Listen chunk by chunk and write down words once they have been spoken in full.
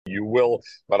You will,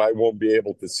 but I won't be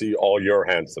able to see all your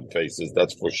handsome faces.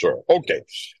 That's for sure. Okay.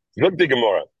 Look, the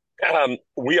Gemara.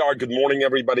 Good morning,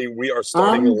 everybody. We are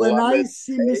starting When I Lamed.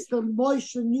 see Mr.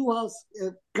 Moshe Newhouse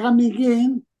coming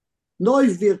in,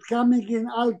 Neuwirth coming in,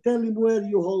 I'll tell him where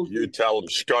you hold You it. tell him,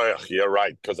 Shkoyach, you're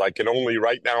right, because I can only,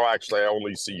 right now, actually, I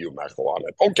only see you, Mechel, on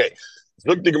it. Okay.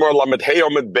 Look, the Gemara, Lamed Hey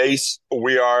Omid base.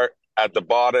 We are at the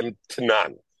bottom,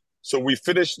 Tanan. So we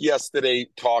finished yesterday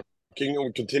talking, and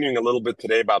we're continuing a little bit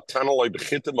today about Tanaloi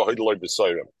Bechitim, Vahoidaloi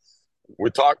Besoirim. We're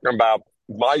talking about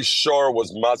my shore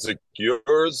was mazik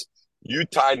yours. You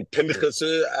tied Pinchas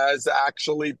as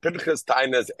actually Pinchas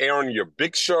tied as Aaron. Your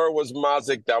big shore was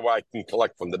mazik. That way I can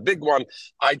collect from the big one.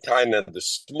 I tied the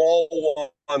small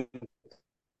one.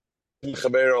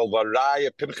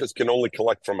 Pinchas can only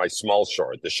collect from my small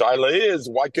shore. The shaila is,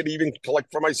 why could he even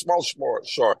collect from my small shore?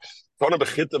 Is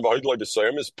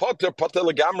potter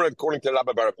legamra according to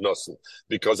Rabbi Baruch Nosson,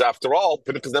 because after all,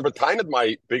 Pinchas never tined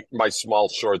my small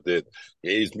shore did.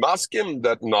 He's masking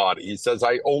that not. He says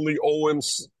I only owe him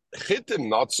chitim,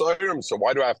 not soirim. So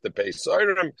why do I have to pay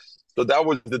soirim? So that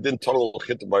was the din total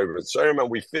chitim over soirim, and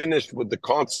we finished with the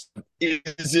concept: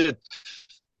 is it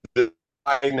the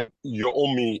you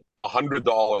owe me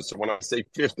 $100? So when I say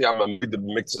 50, I'm gonna make the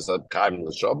mixes at Kaim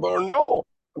L'Shabba, or no?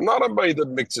 I'm not about the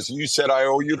mixes. You said I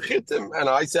owe you chitim, and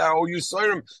I say I owe you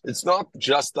soirim. It's not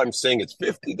just I'm saying it's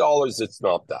 $50. It's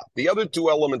not that. The other two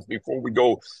elements before we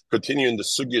go continue in the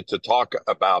sugya to talk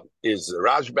about is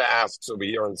Rashba asks over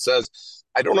here and says,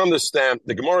 I don't understand.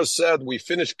 The Gemara said we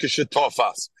finished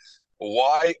kishetofas.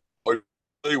 Why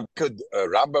could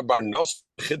Rabbi Bar Nos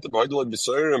chitim hoidel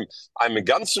b'soirim? I'm a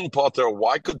ganzen potter.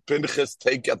 Why could Pinchas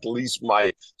take at least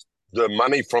the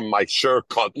money from my share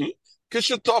cotton? If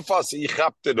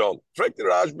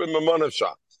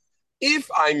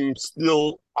I'm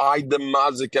still the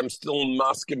mazik, I'm still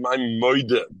masking my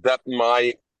moide that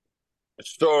my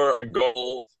store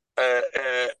goal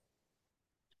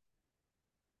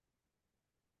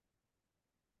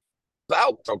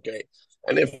out, okay.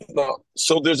 And if not,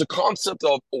 so there's a concept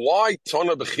of why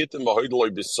tona bechitim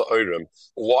v'hoidloi b'sa'orim.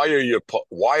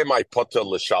 Why am I potter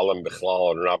l'shalom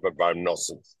b'chlal and Rabbi Bar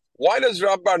Nosson? Why does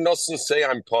Rabbi Bar Nosson say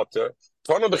I'm potter?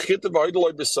 Tona bechitim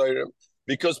v'hoidloi b'sa'orim.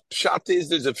 Because pshat is,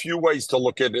 there's a few ways to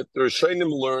look at it. The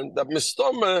Rishonim learned that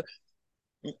Mistama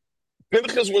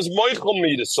Pinchas was moichel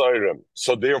me to Sairim.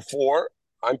 So therefore,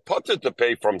 I'm potter to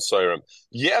pay from Sairim.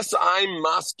 Yes, I'm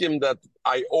masking that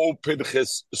I owe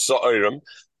Pinchas Sairim.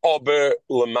 Aber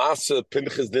Lamasa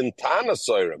Pinchas didn't tana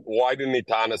Sairim. Why didn't he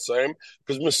tana Sairim?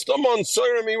 Because Mistama on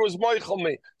Sairim, he was moichel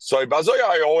me. So I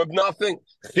owe him nothing.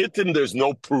 Chitim, there's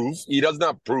no proof. He doesn't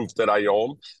have proof that I owe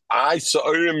him. I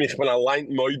Sairim, ich bin allein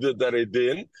moide that I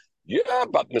didn't. Yeah,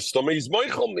 but Mistama is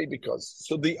moichel me because.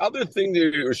 So the other thing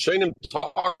that Rishonim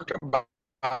talk about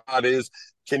is,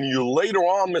 can you later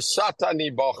on Mesata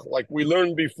Nibach, like we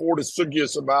learned before the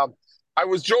sugyas about, I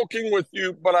was joking with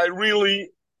you, but I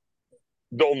really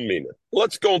don't mean it.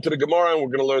 Let's go into the Gemara and we're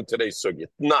going to learn today's sugya.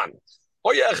 None.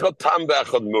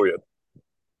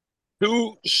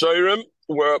 Two Shorim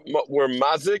were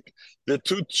mazik, the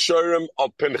two Shorim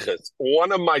of Pinchas.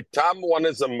 One of my tam, one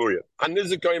is a muyat. And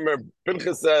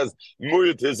Pinchas says,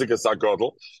 muyat hizikas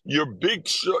agodel. Your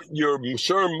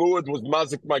Shorim muyat was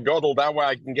mazik my godel. That way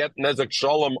I can get nezek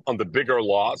shalom on the bigger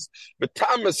loss. But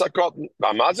tam is agodel.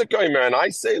 And I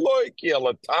say, look,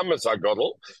 tam is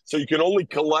agodel. So you can only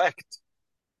collect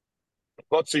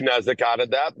Kotzi nezek out of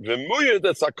that. The muyat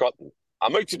is agodel.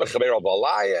 And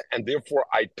therefore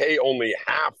I pay only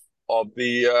half of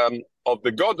the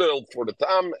godel for the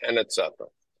tam and etc.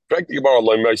 But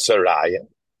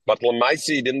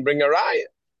Lamaisi didn't bring a raya.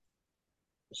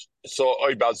 So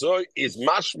Oibazoy is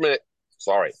mashme.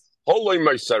 Sorry,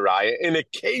 in a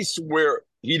case where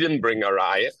he didn't bring a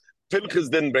raya, Pinchas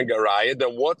didn't bring a raya,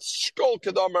 then what's shkol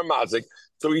kedamar mazik?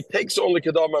 So he takes only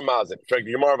kedamar mazik.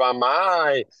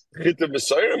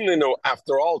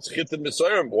 After all, it's chitim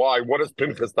b'soyrim. Why? What is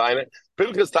Pinchas Taina?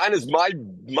 Pinchas Taina is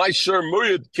my shur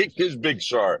muyad kicked his big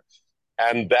shur,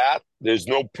 and that there's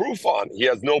no proof on. He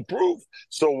has no proof.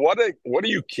 So what do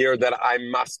you care that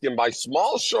I'm masking by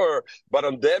small shur, but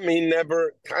on them he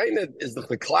never kind of is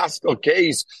the classical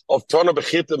case of tona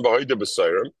b'chitim b'hoide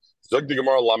b'soyrim. Zog the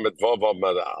Gemara lamet vav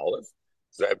mad aleph.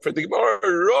 For the Gemara,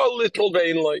 little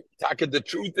vein like Taka. The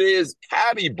truth is,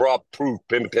 had he brought proof,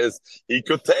 Pinchas, he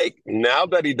could take. Now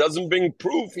that he doesn't bring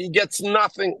proof, he gets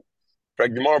nothing. For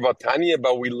the Gemara Vatania,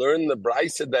 but we learn the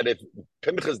Brisa that if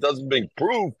Pinchas doesn't bring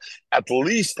proof, at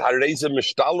least at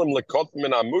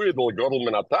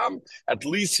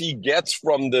least he gets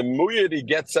from the muyad, he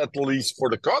gets at least for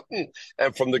the cotton,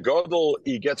 and from the godel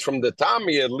he gets from the tam,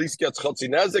 he at least gets chotzi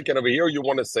nezek. And over here you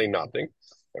want to say nothing.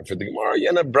 And for the Gemara,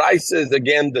 Yana Bryce is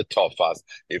again the Tofas.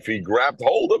 If he grabbed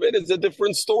hold of it, it's a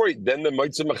different story. Then the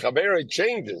Moitzi Mechavera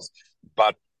changes.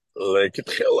 But like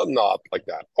not like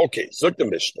that. Okay, so the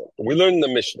Mishnah. We learn the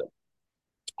Mishnah.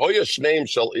 Hoya Shneim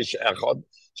Shal Ish Echad,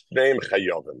 Shneim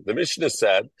Chayovim. The Mishnah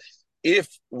said, if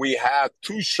we had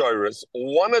two shayras,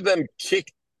 one of them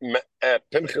kicked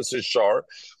Pinchas' shar,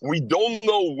 we don't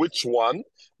know which one,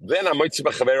 then Amoitzi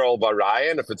B'Chaver al Baraya,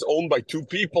 and if it's owned by two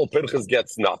people, Pinchas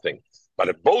gets nothing. But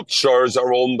if both shars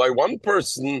are owned by one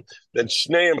person, then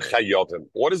Shneim Chayovim.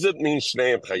 What does it mean,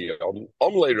 Shneim Chayovim?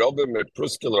 Omle Robim et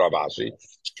Pruskil Ravashi,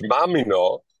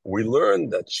 Shmamino, we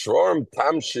learned that Shorm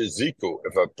Tam Shiziku,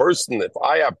 if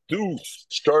I have two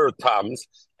Shor Tams,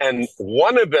 and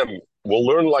one of them will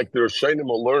learn like the Rishonim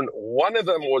will learn, one of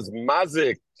them was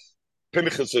Mazik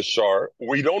Pinchas Shar,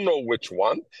 we don't know which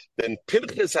one, then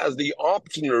Pinchas has the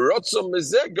option, Rotzim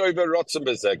Mezegoive, Rotzim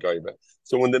Mezegoive.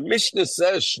 So when the Mishnah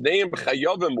says Shneim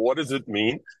Chayovim, what does it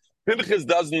mean? Pinchas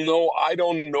doesn't know, I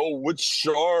don't know which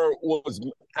Shar was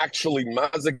actually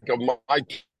Mazik of my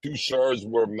two Shars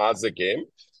were Mazikim.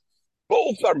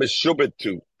 Both are Meshubit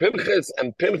too. Pinchas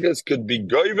and Pinchas could be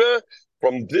Goive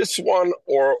from this one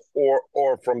or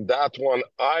from that one,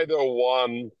 either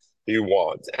one he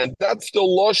wants. And that's the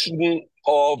Lashon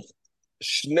of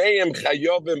Shneim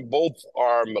Chayovim, both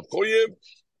are Mechuyev,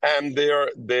 and there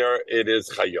it is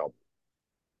Chayav.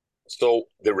 So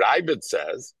the Rabbit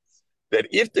says that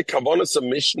if the Kavanas of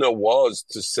Mishnah was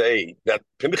to say that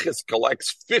Pinchas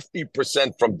collects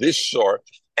 50% from this shore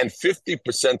and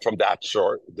 50% from that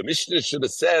shore, the Mishnah should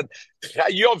have said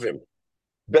Chayovim.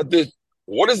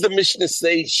 What does the Mishnah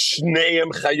say?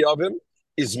 Shneim Chayovim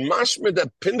is mashma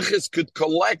that Pinchas could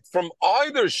collect from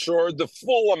either shore the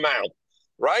full amount,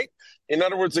 right? In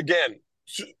other words, again,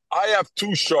 I have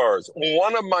two shars.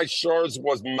 One of my shars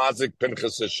was Mazik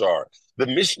Pinchas' shar. The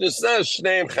Mishnah says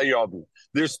Shneim Chayovim.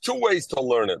 There's two ways to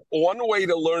learn it. One way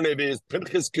to learn it is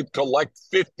Pinchas could collect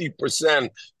 50%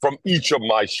 from each of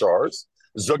my shars.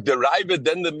 Zog the Raiva,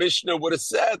 then the Mishnah would have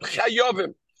said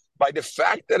Chayovim. By the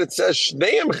fact that it says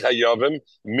Shneim Chayovim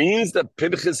means that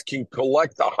Pinchas can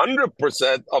collect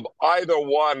 100% of either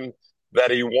one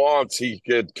that he wants. He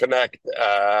could connect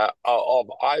of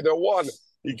either one.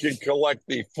 He can collect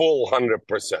the full 100%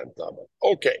 of it.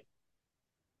 Okay.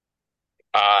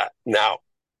 Now,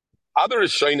 other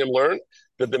Rishonim learn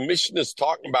that the Mishnah is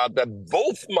talking about that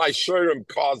both my Shurim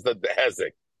caused the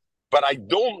hezek, but I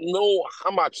don't know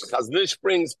how much. Chaznish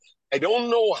brings, I don't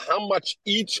know how much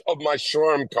each of my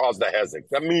Shurim caused the hezek.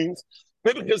 That means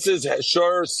Pinchas's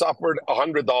Shur suffered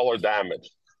 $100 damage.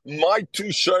 My two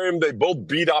Shurim, they both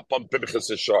beat up on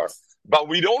Pinchas's Shur. But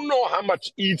we don't know how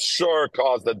much each Shur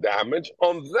caused the damage.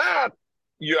 On that,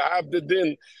 you have the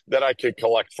din that I can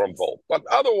collect from both. But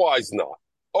otherwise, not.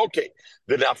 Okay,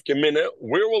 the nafkamina,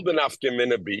 where will the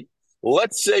nafkamina be?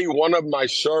 Let's say one of my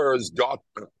shurs got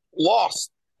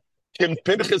lost. Can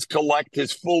Pinchas collect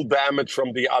his full damage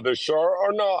from the other shur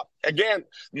or not? Again,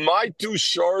 my two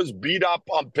shurs beat up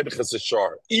on Pinchas'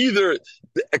 shur. Either,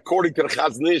 according to the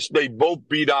Chaznish, they both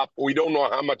beat up. We don't know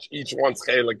how much each one's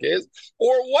chelik is.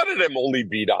 Or one of them only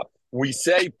beat up. We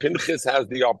say Pinchas has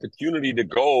the opportunity to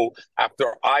go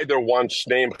after either one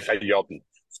Shneim Chayovim.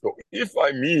 So if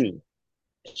I mean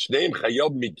Shneim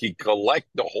Chayovim can collect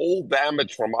the whole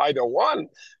damage from either one,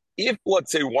 if,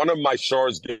 let's say, one of my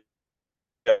shores get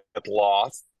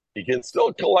lost, he can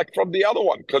still collect from the other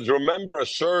one. Because remember, a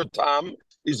shur tam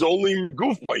is only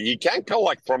gufa. He can't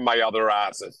collect from my other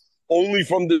assets, only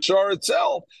from the shur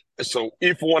itself. So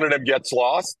if one of them gets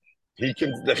lost, he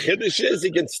can. The chiddush is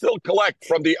he can still collect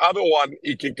from the other one.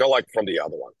 He can collect from the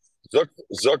other one. Zok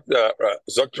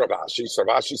Ravashi. So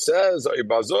Ravashi says,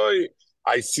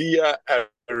 I see a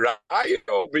raya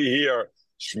over here.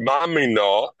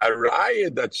 Shmamino, a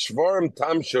raya that shvarm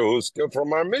tam shehuska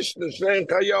from our Mishnah Shneim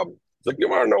Chayovim. The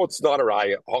Gemara, no, it's not a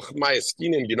raya.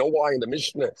 You know why in the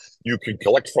Mishnah you can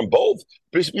collect from both?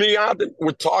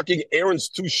 We're talking Aaron's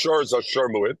two shars are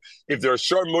sharmuid. If they're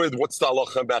sharmuid, what's the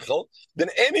halacha bechel? Then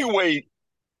anyway,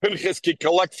 Pinchas can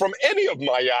collect from any of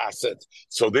my assets.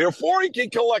 So therefore, he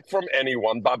can collect from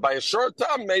anyone. But by a short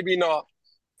time, maybe not.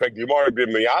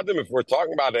 If we're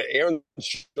talking about an Aaron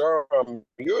shar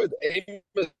good,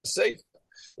 safe.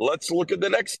 Let's look at the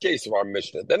next case of our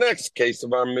Mishnah. The next case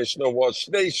of our Mishnah was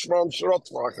Shnei Shram Shorot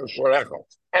Shorecho.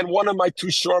 And one of my two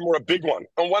shram were a big one.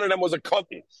 And one of them was a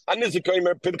cotton. And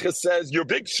Nizikoymer Pinchas says, your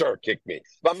big shar kicked me.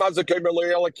 But Mazikoymer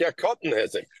Loyalakia cotton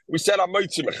has it. We said,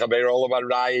 all of our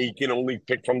raya, he can only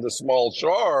pick from the small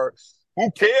shar. Who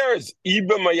cares?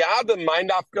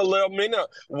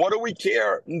 What do we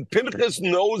care? Pinchas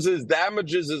knows his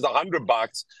damages is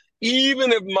 $100.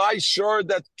 Even if my share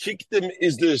that kicked him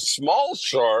is the small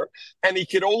share, and he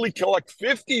could only collect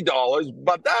 $50,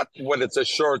 but that when it's a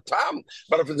share tam.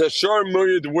 But if it's a share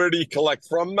muyad, where do you collect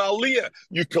from? Maliyah.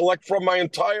 You collect from my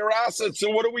entire asset.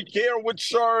 So what do we care which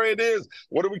share it is?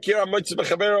 What do we care how much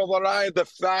the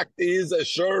fact is a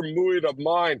share muyad of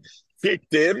mine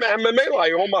kicked him, and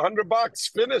I owe him $100.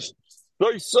 Finished.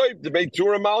 So he's safe. They made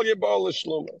two Amalia Bala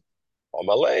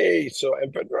Amalei, so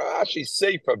and Rashi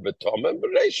Sefer Betom and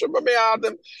Beresha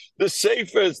Adam. The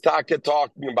Sefer is talking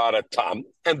about a tam,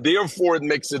 and therefore it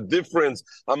makes a difference.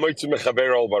 But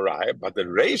the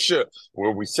Resha,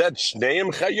 where we said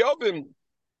Shneim Chayovim,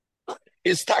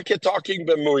 is talking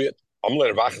b'muyad.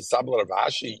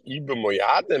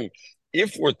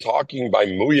 If we're talking by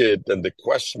muyad, then the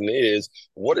question is,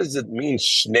 what does it mean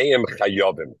Shneim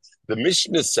Chayovim? The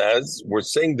Mishnah says, we're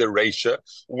saying the Resha,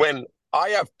 when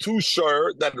I have two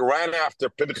shur that ran after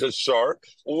Pinchas shur.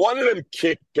 One of them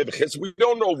kicked Pinchas. We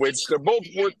don't know which. They're both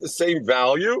worth the same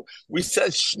value. We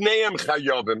said Shneim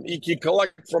Chayovim. He can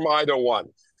collect from either one.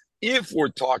 If we're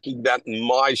talking that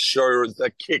my shurs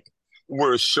that kicked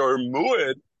were shur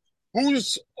muad,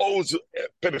 who's owes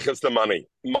Pinchas the money?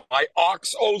 My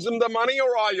ox owes him the money,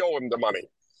 or I owe him the money?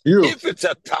 You. If it's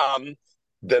a tam,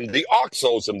 then the ox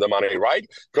owes him the money, right?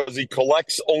 Because he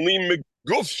collects only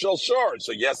Guf shel shor.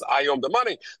 So yes, I own the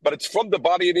money, but it's from the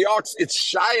body of the ox.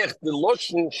 It's shayach the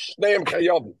loshen shneim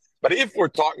chayovim. But if we're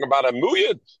talking about a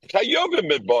muyad,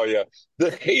 chayovim midboya, the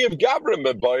chayav gabra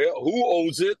midboya, who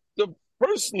owes it? The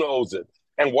person owes it.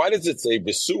 And why does it say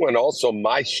visu and also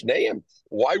my shneim?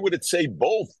 Why would it say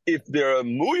both? If they're a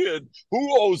muyad,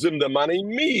 who owes him the money?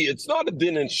 Me. It's not a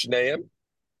din in shneim.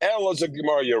 As a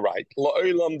Gemara, you're right.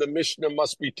 La'olam, the Mishnah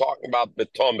must be talking about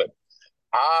betomim.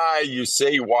 You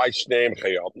say why Shneim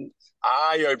Chayavim?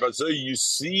 You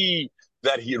see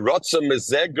that he rotzah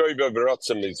mezegayva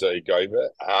v'rotzah mezegayva.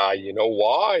 You know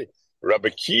why? Rabbi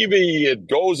Kiva, it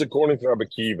goes according to Rabbi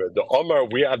Kiva. The Omar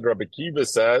we had, Rabbi Kiva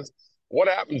says, what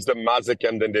happens to mazik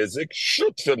and the nizik?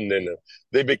 Shutfim nina.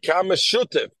 They become a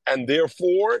shutif, and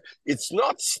therefore it's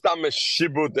not stam a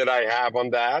shibud that I have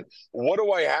on that. What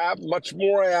do I have? Much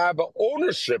more, I have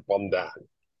ownership on that.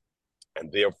 And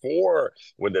therefore,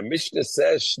 when the Mishnah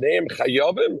says Shneim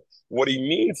Chayovim, what he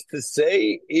means to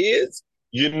say is,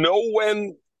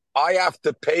 when I have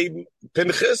to pay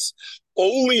Pinchas,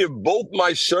 only if both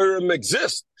my shurim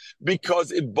exist.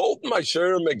 Because if both my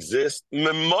shurim exist,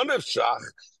 Memanav Shach,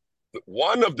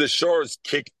 one of the shores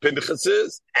kicked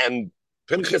Pinchas's, and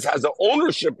Pinchas has an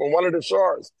ownership on one of the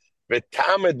shores. Both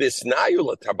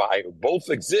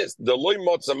exist. The loy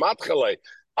motzamatchale.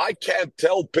 I can't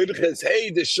tell Pinchas, hey,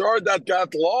 the shore that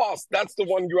got lost, that's the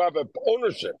one you have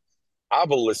ownership. If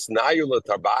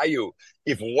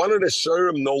one of the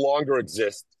shurim no longer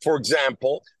exists, for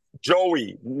example,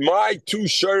 Joey, my two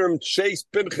shurim chased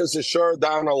Pinchas' shur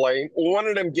down a lane. One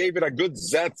of them gave it a good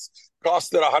zetz,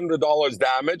 costed $100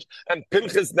 damage, and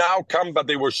Pinchas now comes, but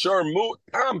they were shur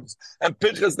comes, and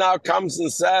Pinchas now comes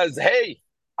and says, hey,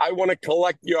 I want to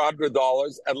collect your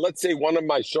 $100, and let's say one of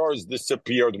my shores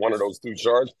disappeared, one of those two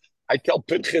shores. I tell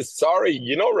Pinchas, sorry,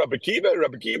 Rabbi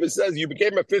Kiva says you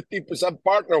became a 50%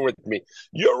 partner with me.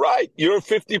 You're right, you're a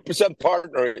 50%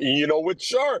 partner. You know which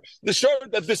shore? The shore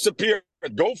that disappeared.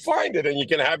 Go find it and you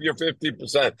can have your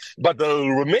 50%. But the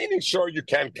remaining shore, you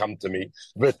can't come to me.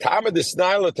 I could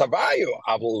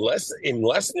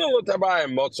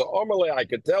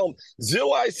tell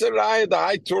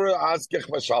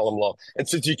him, and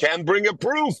since you can't bring a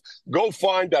proof, go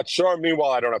find that shore.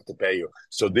 Meanwhile, I don't have to pay you.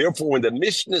 So therefore, when the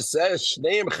Mishnah says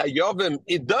Shneim Chayovim,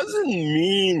 it doesn't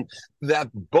mean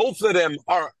that both of them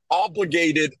are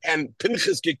obligated and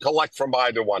Pinchas can collect from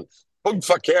either one.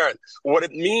 What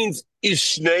it means is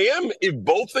Shneim, if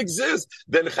both exist,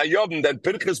 then Chayovim, then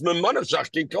Pinchas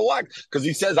Memanashach can collect. Because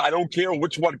he says, I don't care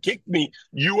which one kicked me,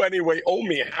 you anyway owe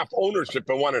me half ownership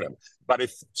in one of them. But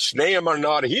if Shneim are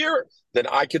not here, then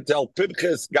I can tell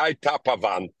Pinchas, Gai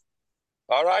Tapavan.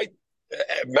 All right?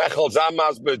 Mechel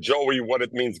Zamaz Joey, what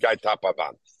it means, Gai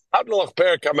Tapavan. Go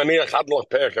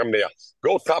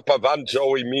tap a van,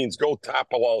 Joey, means go tap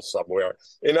a wall somewhere.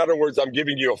 In other words, I'm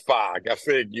giving you a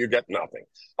fig, you get nothing.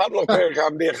 Look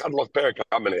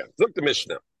the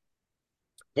Mishnah.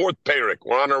 Fourth Perik,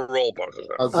 we're on a roll.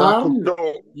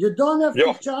 You don't have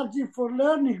to charge him for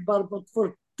learning, but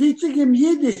for teaching him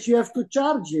Yiddish, you have to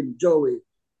charge him, Joey.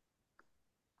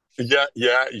 Yeah,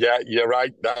 you're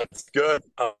right. That's good.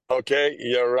 Okay,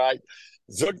 you're right.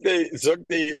 Zug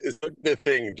the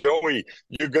thing, Joey.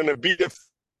 You're gonna be the.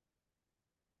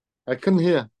 I can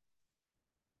hear.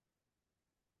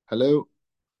 Hello.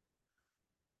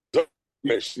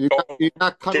 You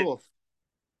got cut off.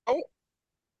 Oh.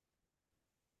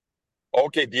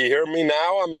 Okay, do you hear me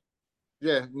now?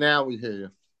 Yeah, now we hear you.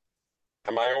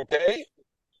 Am I okay?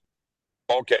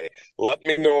 Okay, let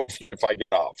me know if I get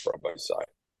off from my side.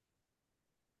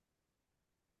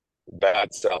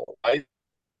 Bad cell. Am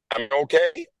I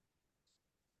okay?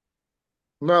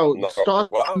 No, No.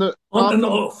 start Well, the On start and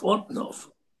from off, on and off.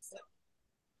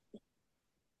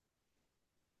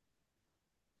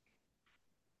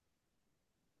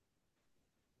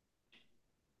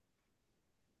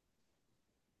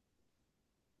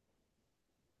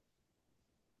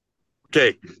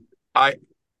 okay.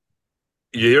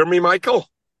 You hear me, Michael?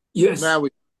 Yes. now we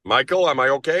Michael, am I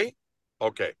okay?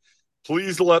 Okay.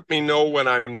 Please let me know when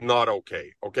I'm not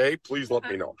okay. Okay? Please let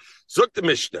me know. Zuk the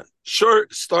Mishnah. Sure,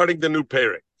 starting the new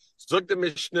pairing. Zuk the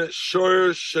Mishnah. Sure,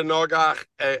 Shenogach.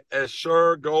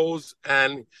 Sure goes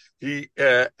and he.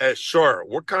 Sure.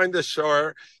 What kind of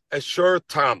sure? Sure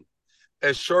tam.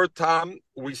 A short time,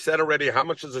 we said already, how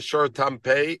much does a short time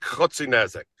pay? Chotzi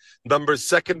nezek. Number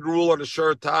second rule on a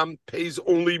short time pays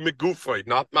only megufay,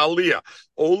 not malia.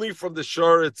 Only from the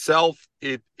shore itself,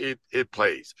 it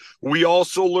pays. We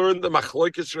also learned the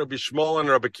machloikis Rabbi Shmuel and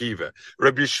Rabbi Kiva.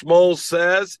 Rabbi Shmuel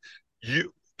says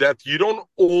that you don't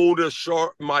own a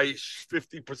shore, my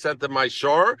 50% of my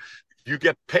shore. You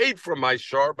get paid from my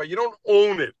shar, but you don't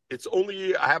own it. It's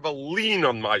only I have a lien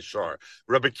on my shar.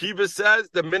 Rabbi Kiva says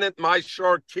the minute my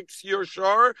shar kicks your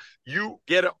shar, you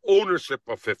get an ownership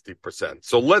of 50%.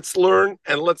 So let's learn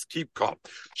and let's keep calm.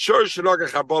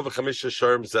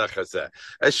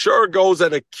 As shar goes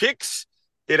and it kicks,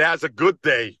 it has a good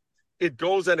day. It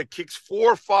goes and it kicks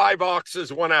 4 or 5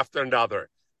 oxes one after another,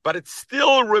 but it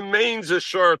still remains a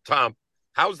shar tam.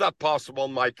 How's that possible,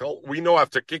 Michael? We know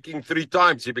after kicking 3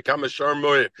 times, he becomes a shar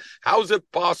mu'id. How's it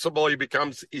possible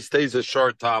he stays a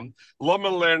shar tam? Let me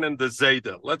learn in the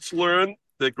Zayda. Let's learn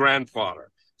the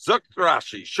grandfather. Zuk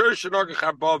Rashi, shur shenogach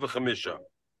haba v'chamisha.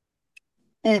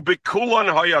 Ubikulan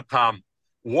hayatam.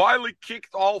 While he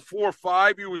kicked all 4 or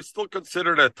 5, he was still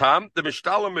considered a tam. The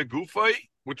mishtala megufay,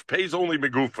 which pays only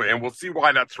megufay, and we'll see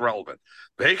why that's relevant.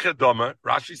 Beichadama,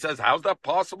 Rashi says, how's that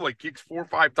possible? He kicks 4 or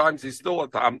 5 times, he's still a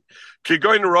tam.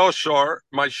 Kigoin rosh shar,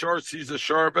 my shar sees a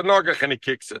shar, benogach, and he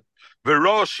kicks it.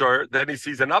 V'rosh shar, then he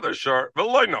sees another shar,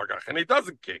 v'loy nogach, and he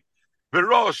doesn't kick.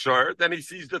 V'rosh shar, then he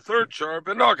sees the third shar,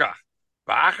 benogach.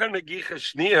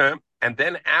 And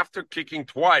then after kicking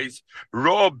twice,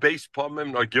 raw base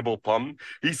pumim or gibble pum,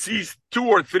 he sees 2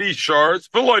 or 3 shards,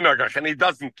 and he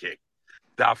doesn't kick.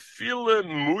 That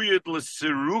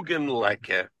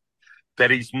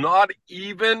he's not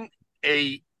even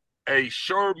a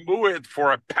shur mu'id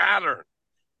for a pattern.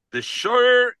 The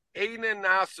shur ain't a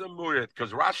nasa mu'id,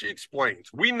 because Rashi explains.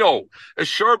 We know a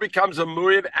shur becomes a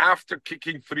mu'id after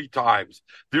kicking 3 times.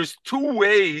 There's 2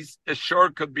 ways a shur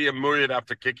could be a mu'id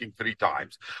after kicking 3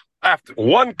 times.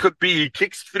 One could be he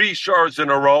kicks 3 shars in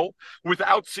a row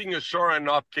without seeing a shar and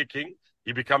not kicking.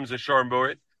 He becomes a shar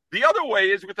mu'id. The other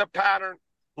way is with a pattern.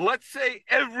 Let's say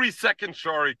every second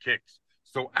shar he kicks.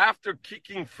 So after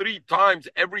kicking 3 times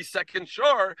every second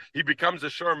shar, he becomes a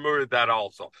shar mu'id that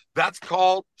also. That's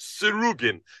called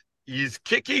sirugin. He's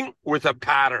kicking with a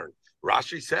pattern.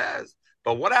 Rashi says,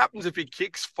 but what happens if he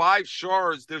kicks 5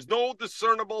 shars? There's no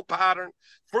discernible pattern.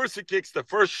 First he kicks the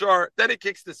first shar, then he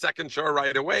kicks the second shar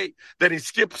right away. Then he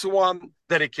skips 1,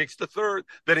 then he kicks the third,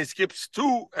 then he skips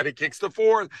 2 and he kicks the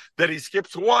 4th, then he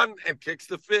skips 1 and kicks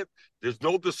the 5th. There's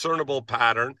no discernible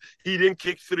pattern. He didn't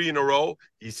kick 3 in a row.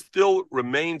 He still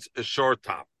remains a shar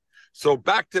top. So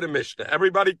back to the Mishnah.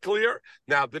 Everybody clear?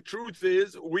 Now, the truth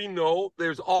is, we know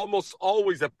there's almost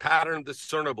always a pattern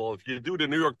discernible. If you do the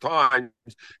New York Times,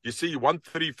 you see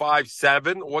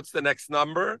 1357. What's the next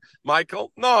number,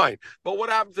 Michael? 9. But what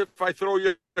happens if I throw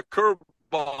you a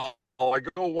curveball? I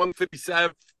go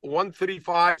 137,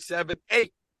 135, 7,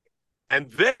 8.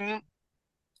 And then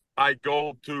I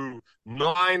go to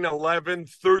 9, 11,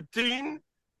 13,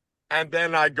 and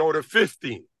then I go to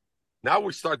 15. Now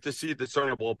we start to see a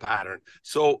discernible pattern.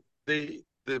 So the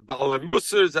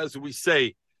Balamusers, as we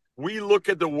say, we look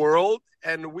at the world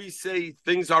and we say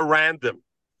things are random.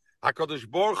 HaKadosh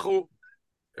Baruch Hu,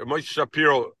 Moshe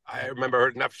Shapiro, I remember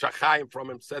heard Nefesh HaChaim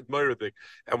from him, said Moiradik,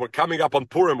 and we're coming up on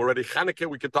Purim already. Chanukah,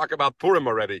 we could talk about Purim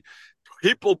already.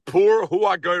 People poor, who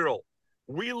are girl.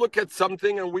 We look at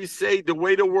something and we say the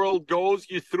way the world goes,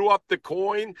 you threw up the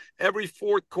coin, every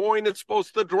 4th coin it's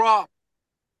supposed to drop.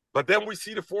 But then we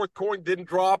see the 4th coin didn't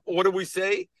drop. What do we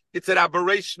say? It's an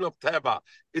aberration of Teva.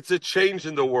 It's a change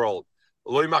in the world.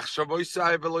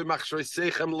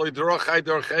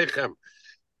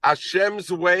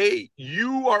 Hashem's way,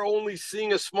 you are only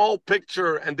seeing a small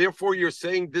picture, and therefore you're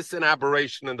saying this is an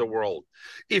aberration in the world.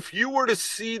 If you were to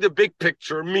see the big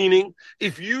picture, meaning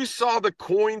if you saw the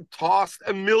coin tossed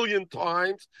 1,000,000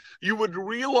 times, you would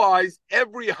realize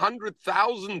every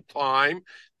 100,000 time,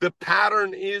 the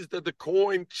pattern is that the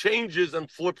coin changes and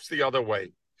flips the other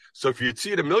way. So if you'd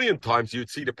see it 1,000,000 times,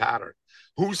 you'd see the pattern.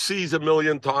 Who sees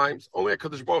 1,000,000 times? Only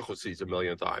HaKadosh Baruch Hu sees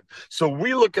 1,000,000 times. So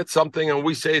we look at something and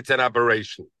we say it's an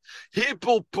aberration.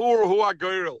 Hipul pur hu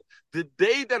agirl. The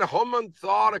day that Haman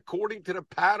thought, according to the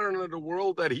pattern of the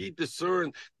world that he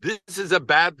discerned, this is a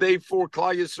bad day for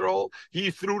Klal Yisrael, he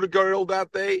threw the girl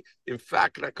that day. In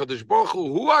fact, HaKadosh Baruch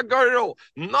Hu agirl,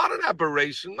 not an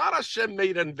aberration, not Hashem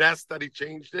made a nest that he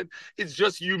changed it. It's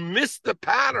just you missed the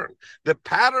pattern. The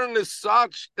pattern is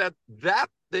such that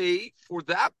day, for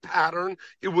that pattern,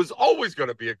 it was always going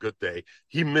to be a good day.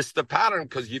 He missed the pattern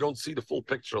because you don't see the full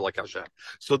picture like Hashem.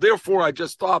 So therefore, I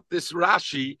just thought this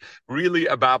Rashi really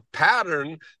about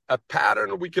pattern, a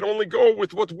pattern, we can only go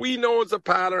with what we know as a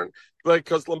pattern,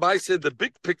 because Lambai said the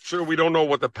big picture, we don't know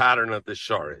what the pattern of this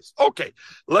shar is. Okay,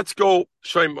 let's go.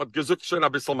 And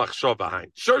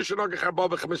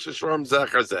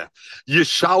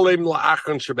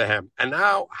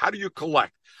now, how do you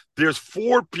collect? There's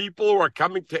 4 people who are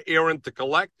coming to Aaron to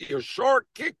collect. Your shor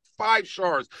kicked 5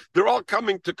 shars. They're all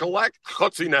coming to collect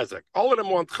chotzi nezek. All of them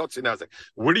want chotzi nezek.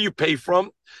 Where do you pay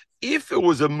from? If it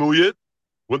was a muyad,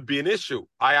 would be an issue.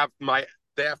 They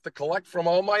have to collect from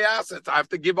all my assets. I have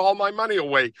to give all my money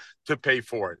away to pay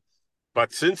for it.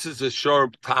 But since it's a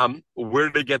shor tam, where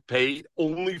do they get paid?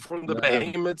 Only from the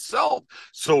behemoth itself.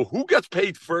 So who gets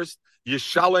paid first?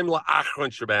 Yishalem la'achron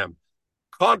shebem.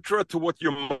 Contra to what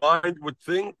your mind would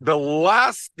think, the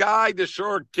last guy the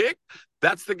shor kicked,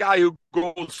 that's the guy who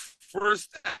goes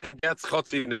first and gets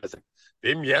chotzi nezek.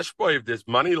 If there's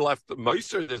money left,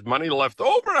 there's money left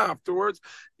over afterwards,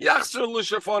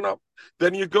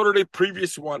 then you go to the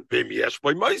previous one.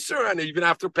 And even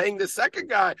after paying the second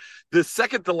guy, the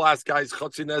second to last guy is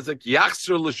chotzi nezek.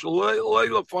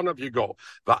 You go.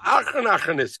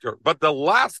 But the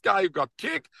last guy who got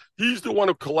kicked, he's the one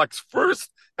who collects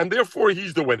first, and therefore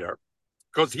he's the winner,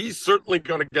 because he's certainly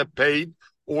going to get paid,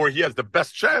 or he has the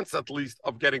best chance, at least,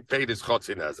 of getting paid his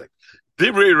chotzi nezek.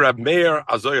 Divrei Rab Meir,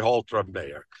 Azoy Halt Rab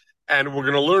Meir. And we're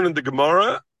going to learn in the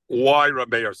Gemara why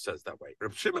Rab Meir says that way.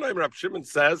 Rab Shimon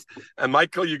says, and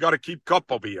Michael, you got to keep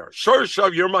cup over here. Sure,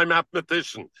 you're my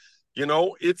mathematician. You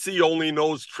know, Itzi only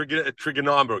knows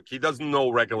trigonometry. He doesn't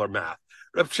know regular math.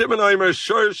 Rab Shimon Aimer,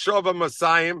 Shor Shova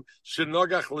Masayim,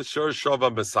 Shinogach L'Shor Shova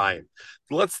Masayim.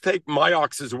 Let's take my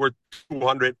ox is worth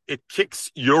 200. It kicks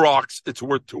your ox, it's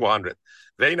worth 200.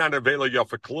 They not avela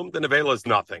yafaklum, then avela is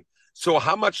nothing. So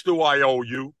how much do I owe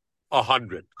you?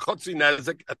 100. Chotzi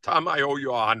nezek, a time I owe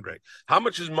you 100. How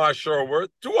much is my shor worth?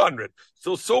 200.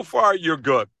 So far you're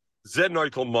good.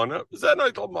 Zenoitel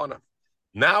mana.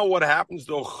 Now what happens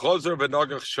though? Chozer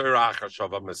v'nogach shor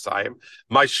achashava Messiah.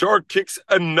 My shor kicks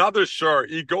another shor.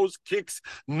 He goes kicks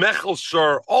Mechel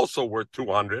shor, also worth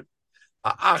 200.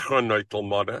 Achron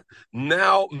mana.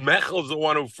 Now Mechel's the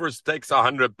one who first takes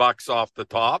 $100 off the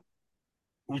top.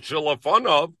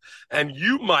 And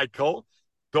you, Michael,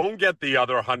 don't get the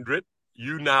other 100.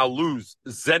 You now lose.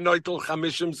 I still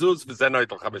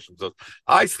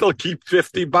keep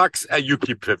 $50 and you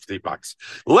keep $50.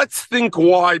 Let's think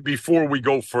why before we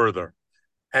go further.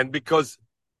 And then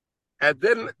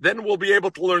we'll be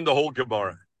able to learn the whole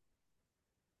Gemara.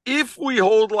 If we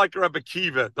hold like Rabbi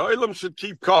Kiva, the Olam should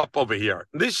keep cup over here.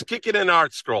 This kicking in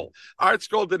Art Scroll. Art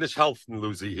Scroll didn't help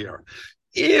Lucy here.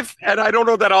 And I don't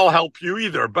know that I'll help you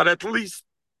either, but at least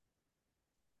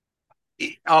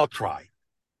I'll try.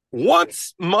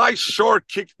 Once my shor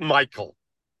kicked Michael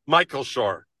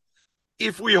Shor,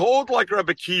 if we hold like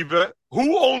Rebbe Kiva,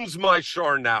 who owns my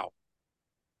shor now?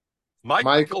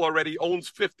 Michael already owns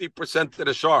 50% of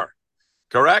the shor,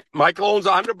 correct? Michael owns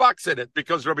 $100 in it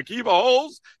because Rebbe Kiva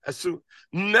holds.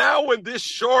 Now when this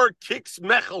shor kicks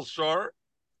Mechel Shor,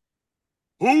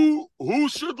 who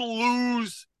should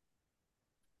lose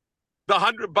the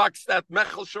 $100 that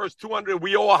Mechel Shor is 200?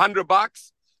 We owe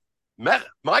 $100.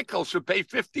 Michael should pay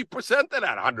 50% of that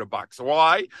 $100.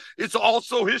 Why? It's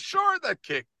also his shor that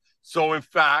kicked. So in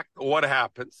fact, what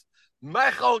happens?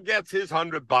 Michael gets his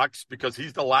 $100 because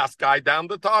he's the last guy down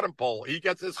the totem pole. He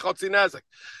gets his chotzi nezek.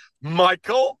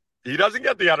 Michael, he doesn't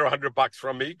get the other $100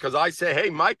 from me because I say, hey,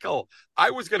 Michael,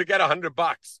 I was going to get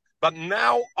 $100. But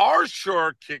now our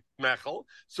shor kicked Mechel,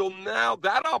 so now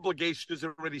that obligation is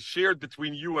already shared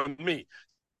between you and me.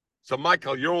 So,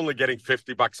 Michael, you're only getting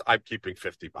 $50. I'm keeping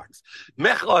 $50.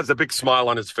 Mechel has a big smile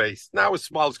on his face. Now his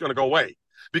smile is going to go away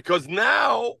because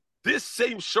now This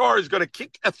same shor is going to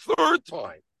kick a third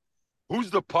time. Who's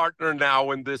the partner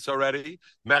now in this already?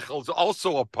 Mechel's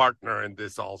also a partner in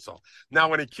this also. Now,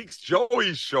 when he kicks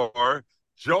Joey's shore,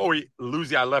 Joey,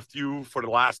 Lucy, I left you for the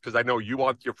last because I know you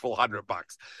want your full $100.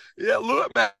 Yeah,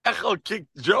 look, Mechel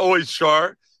kicked Joey's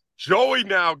shore. Joey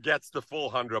now gets the full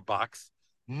 $100.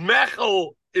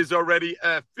 Mechel is already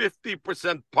a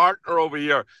 50% partner over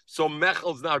here, so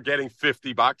Mechel's now getting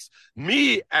 $50.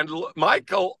 Me and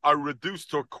Michael are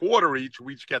reduced to a quarter each.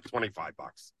 We each get $25.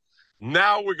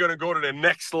 Now we're going to go to the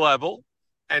next level,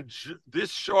 and this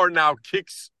shore now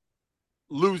kicks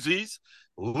Lucy's.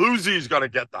 Lucy's going to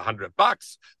get the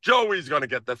 $100. Joey's going to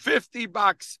get the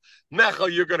 $50.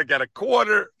 Mechel, you're going to get a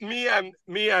quarter. Me and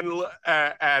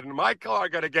Michael are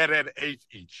going to get an 8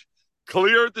 each.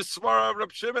 Clear the svara of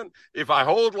Reb Shimon. If I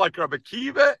hold like Rabbi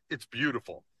Akiva, it's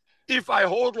beautiful. If I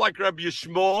hold like Rabbi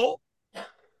Yishmael,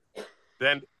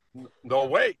 then no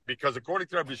way, because according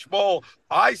to Rabbi Shmuel,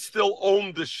 I still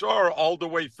own the shore all the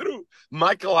way through.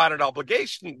 Michael had an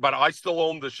obligation, but I still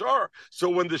own the shore. So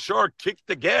when the shore kicked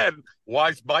again, why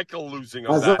is Michael losing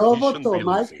on that? He shouldn't be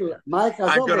losing.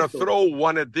 I'm going to throw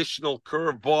one additional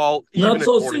curveball. Not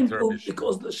so simple,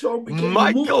 because the shore became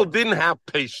Michael didn't have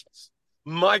patience.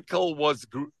 Michael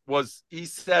he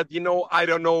said, I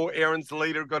don't know, Aaron's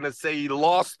later going to say he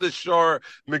lost the shore,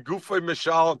 Megufay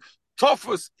Mishal.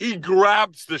 Toughest, he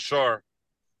grabs the shore.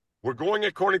 We're going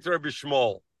according to Rabbi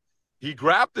Shmuel. He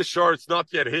grabbed the shore, it's not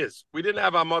yet his. We didn't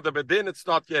have Amada Bedin, it's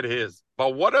not yet his.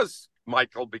 But what does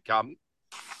Michael become?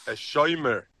 A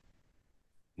shomer.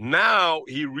 Now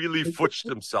he really futched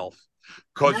himself.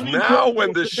 Because now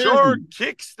when the shore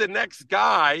kicks the next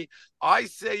guy, I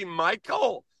say,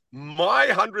 Michael, my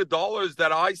 $100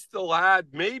 that I still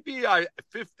had, maybe $100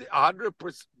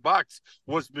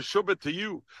 was meshubah to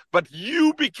you, but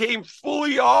you became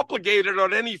fully obligated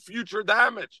on any future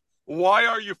damage. Why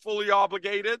are you fully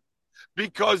obligated?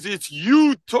 Because it's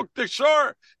you took the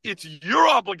shore. It's your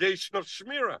obligation of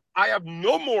shmira. I have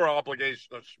no more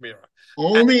obligation of shmira.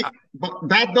 But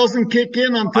that doesn't kick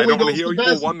in until I don't he goes hear to you.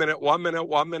 Bezin. 1 minute.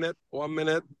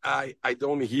 I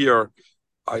don't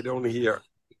hear.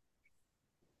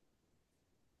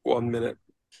 1 minute.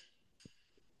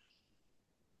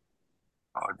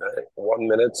 Okay, 1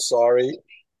 minute. Sorry.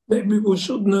 Maybe we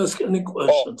shouldn't ask any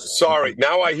questions. Oh, sorry.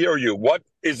 Now I hear you. What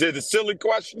is it? A silly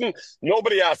question?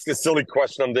 Nobody asks a silly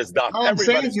question on this dot. No, I'm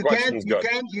saying you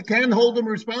can't hold him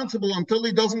responsible until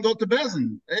he doesn't go to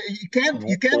Bezin. You can't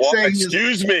say.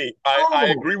 Excuse me.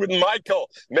 I agree with Michael.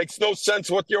 Makes no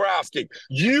sense what you're asking.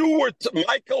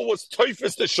 Michael was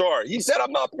typhus the shore. He said,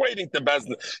 "I'm not waiting to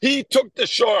Bezin." He took the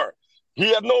shore.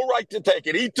 He had no right to take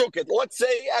it. He took it. Let's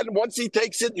say, and once he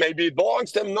takes it, maybe it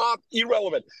belongs to him. Not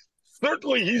irrelevant.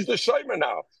 Certainly, he's the shomer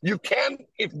now. You can't,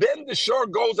 if then the shore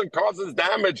goes and causes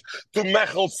damage to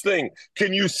Mechel's thing,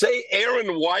 can you say,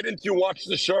 Aaron, why didn't you watch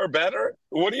the shore better?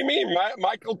 What do you mean?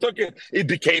 Michael took it. It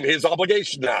became his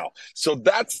obligation now. So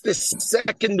that's the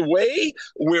second way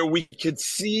where we could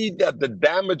see that the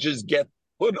damages get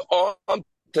put on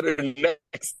to the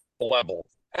next level.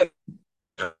 And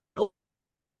for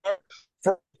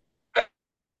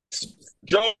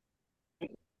don't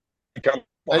become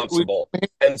responsible.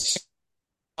 And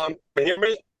hear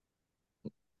me?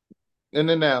 In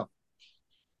and out.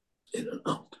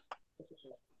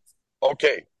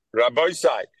 Okay, Rabbi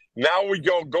Sai. Now we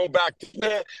go back to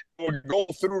that. We'll go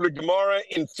through the Gemara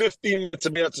in 15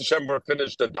 minutes. Hashem, we're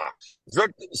finished the daf.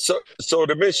 So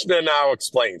the Mishnah now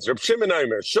explains. Reb Shimon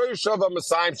Omer, Shoy Shava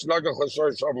Masayim, Shnagach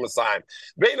Shoy Shava Masayim.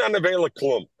 Vein Anavela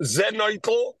Klum. Zen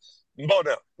Noitel,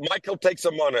 Mona. Michael takes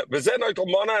a Mona. Zen Noitel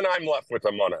Mona, and I'm left with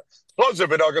a Mona. Now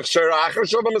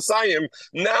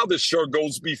the shur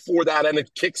goes before that and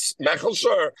it kicks Mechel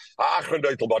shur.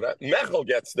 Mechel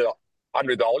gets the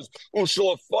 $100.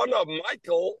 Ushulafana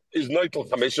Michael is Noitel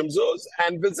Chamishim Zuz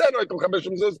and Vizen Noitel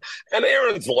Chamishim Zuz and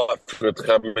Aaron's left with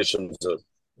Chamishim Zuz.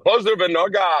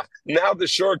 Now the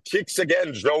shur kicks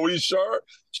again. Joey's shur.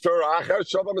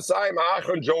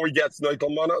 Joey gets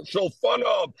Noitel Mana.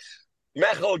 Shulfana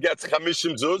Mechel gets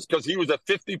Chamishim Zuz because he was a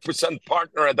 50%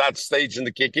 partner at that stage in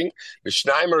the kicking. The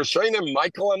Shneimer Shainim,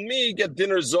 Michael and me get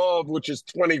dinner Zov, which is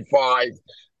 25,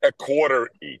 a quarter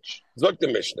each. Look the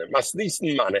Mishnah.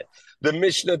 Masnisen Mane. The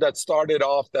Mishnah that started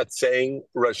off that saying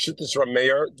Shittis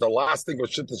Rameir, the last thing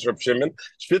was Shittis Reb Shimon.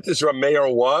 Shittis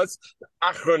Rameir was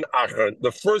Achron.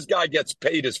 The first guy gets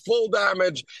paid his full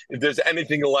damage. If there's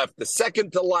anything left, the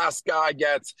second to last guy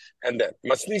gets. And then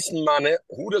Masnisen Mane,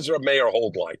 who does Rameir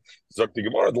hold like? Zok the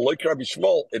Gemara, the Loik Rabbi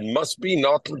Shmuel. It must be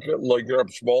not like Rabbi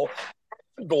Shmuel.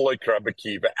 like Rabbi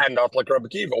Kiva, and not like Rabbi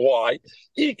Kiva. Why?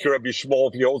 Rabbi Shmuel,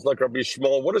 if he holds like Rabbi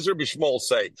Shmuel, what does Rabbi Shmuel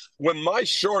say? When my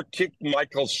shor kicked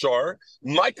Michael's shor,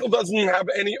 Michael doesn't have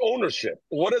any ownership.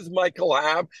 What does Michael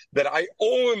have that I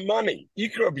owe him money?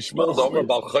 Rabbi Shmuel,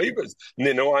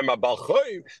 I'm a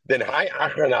balchayv. Then hi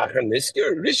achan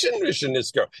nisker, rishon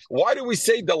nisker. Why do we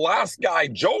say the last guy,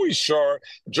 Joey's shor?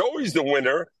 Joey's the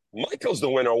winner. Michael's the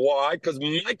winner. Why? Because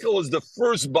Michael is the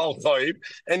first Baal Chayv,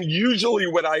 and usually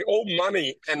when I owe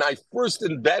money and I first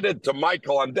indebted to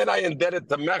Michael, and then I indebted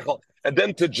to Mechel, and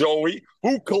then to Joey,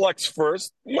 who collects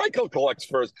first? Michael collects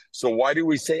first. So why do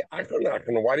we say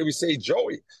Achron? Why do we say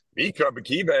Joey? Rabbi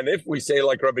Kiva, and if we say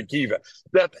like Rabbi Kiva,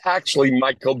 that actually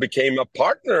Michael became a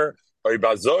partner. No,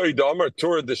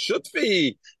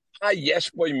 it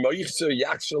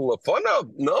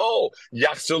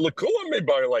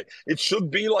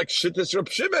should be like Shittis Reb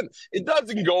Shimon. It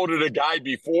doesn't go to the guy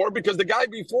before because the guy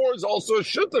before is also a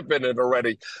Shittif in it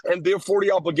already. And therefore the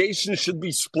obligation should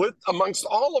be split amongst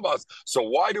all of us. So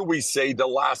why do we say the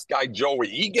last guy, Joey,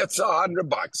 he gets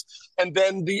 $100 and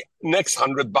then the next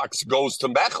 $100 goes to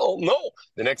Mechel? No,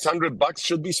 the next $100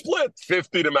 should be split.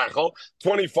 50 to Mechel,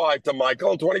 25 to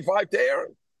Michael, and 25 to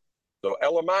Aaron. So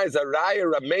Elamai is a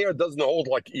Raya, Rameir doesn't hold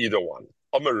like either one.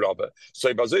 Amar Rabba. So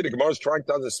the Gemara is trying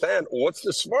to understand what's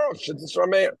the svar of Shittis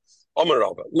Rameir. Amar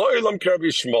Rabba. Lo Elam Rabbi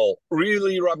Shmuel.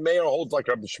 Really, Rameir holds like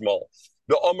Rabbi Shmuel.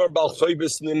 The Amar Bal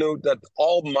Chayvis Ninu that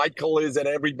all Michael is and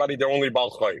everybody they're only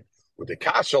Bal Chayv. With the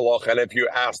Kashalach, and if you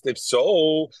asked if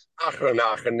so, Achron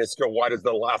Nisker, why does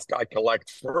the last guy collect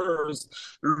first?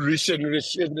 Rishon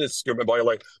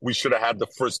Nisker, we should have had the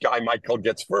first guy, Michael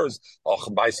gets first.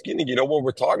 By skinning, you know what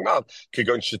we're talking about?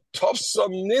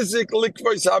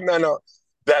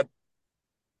 That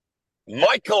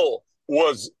Michael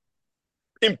was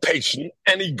impatient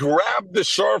and he grabbed the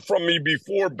shor from me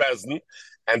before Bezdin.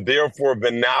 And therefore,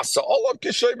 Benasa, all of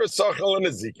Kesheber Sachar and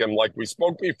Ezekiel, like we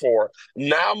spoke before.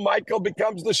 Now Michael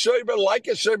becomes the Sheber like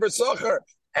a Sheber Sachar,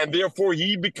 and therefore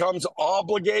he becomes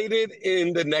obligated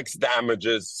in the next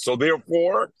damages. So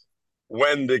therefore,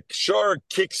 when the Shor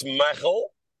kicks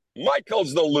Mechel,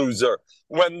 Michael's the loser.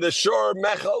 When the Shor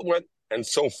Mechel went, and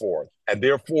so forth. And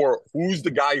therefore, who's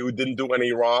the guy who didn't do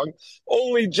any wrong?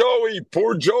 Only Joey,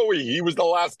 poor Joey. He was the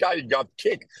last guy who got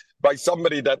kicked by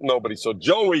somebody that nobody. So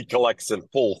Joey collects in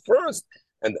full first,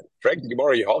 and then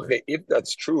if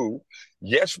that's true,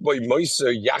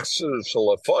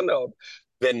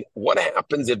 then what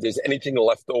happens if there's anything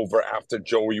left over after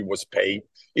Joey was paid?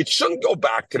 It shouldn't go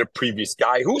back to the previous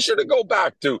guy. Who should it go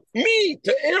back to? Me,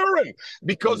 to Aaron,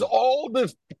 because all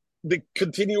the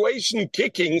continuation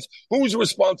kickings, whose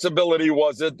responsibility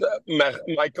was it,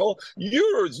 Michael?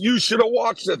 Yours. You should have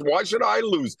watched it. Why should I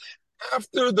lose?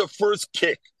 After the first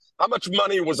kick, how much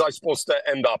money was I supposed to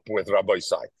end up with, Rabbi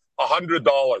Isai?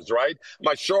 $100, right?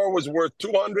 My shore was worth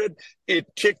 200. It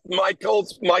kicked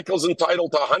Michael's. Michael's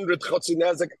entitled to 100 chotzi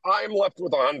nezek. I'm left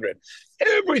with 100.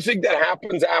 Everything that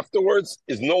happens afterwards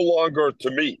is no longer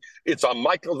to me. It's on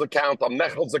Michael's account, on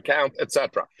Nechel's account,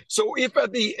 etc. So if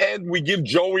at the end we give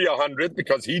Joey 100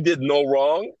 because he did no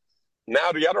wrong,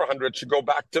 now the other 100 should go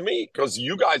back to me because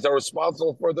you guys are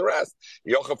responsible for the rest.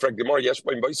 It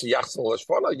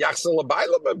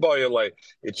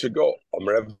should go.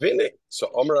 So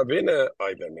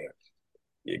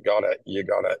you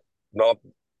gotta not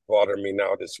bother me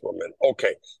now, this woman.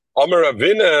 Okay. So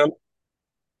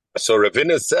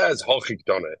Ravina says,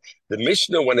 the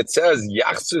Mishnah, when it says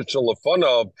Yachzer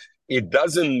Shalafonov, it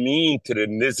doesn't mean to the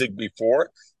Nizik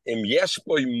before. In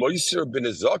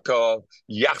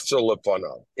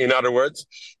other words,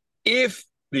 if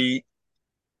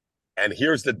and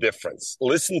here's the difference.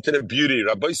 Listen to the beauty.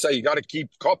 Rabbi say you got to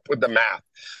keep up with the math.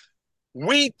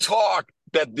 We talked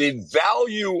that the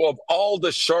value of all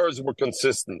the shores were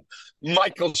consistent.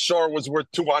 Michael's shore was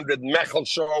worth 200, Mechel's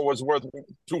shore was worth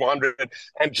 200,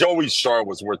 and Joey's shore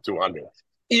was worth 200.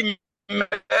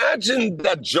 Imagine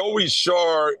that Joey's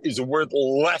shore is worth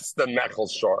less than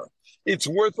Mechel's shore. It's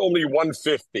worth only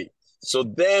 150. So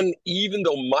then, even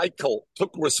though Michael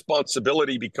took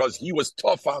responsibility because he was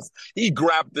toughas, he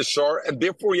grabbed the shore, and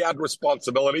therefore he had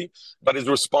responsibility, but his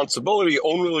responsibility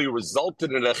only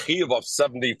resulted in a chiyuv of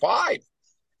 75.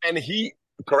 And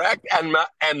correct? And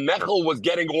Mechel was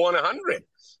getting 100.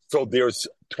 So there's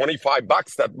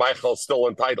 $25 that Michel's still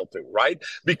entitled to, right?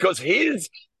 Because his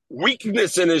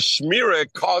weakness in his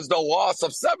shmirah caused a loss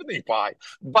of 75,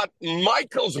 but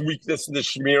Michael's weakness in the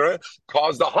shmirah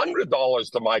caused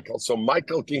 $100 to Michael, so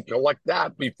Michael can collect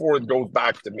that before it goes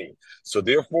back to me. So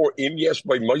therefore, im yesh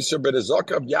by Meiser ben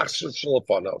Ezakav yachshir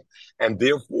shalafanov, and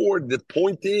therefore the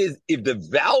point is, if the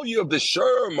value of the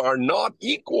sherm are not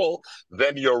equal,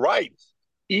 then you're right.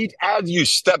 as you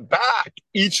step back,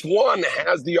 each one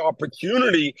has the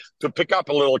opportunity to pick up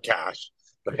a little cash.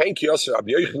 Rab Meir's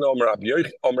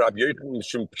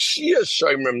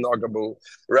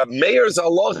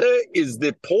halacha is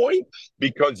the point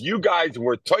because you guys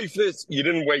were toifus, you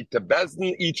didn't wait to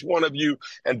bezdin, each one of you,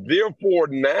 and therefore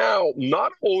now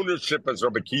not ownership as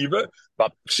Rabbi Akiva,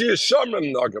 but pshiyas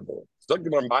shomrim nagabu.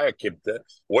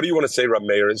 What do you want to say, Rab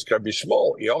Meir? Is Rabbi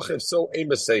Shmuel? Yochav so aim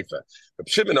a sefer. Rab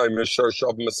Shimon Omer shor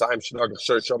shav Masayim shnagach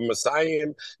shor shav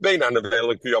Masayim. Vein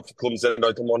anavelik v'yof klum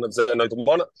zenoitel monav zenoitel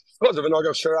monav. Because of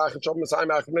anagach shor achad shav Masayim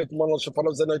achad noitel monav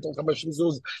shafanav zenoitel chamishim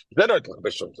zuz zenoitel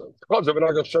chamishim zuz. Because of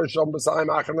anagach shor shav Masayim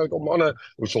achad noitel monav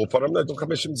u'shulfanam noitel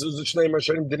chamishim zuz shnei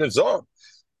masharim dinazor.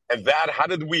 And that, how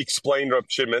did we explain Rab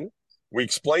Shimon? We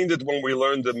explained it when we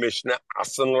learned the Mishnah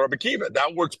Asan Rabbi Kiva.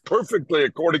 That works perfectly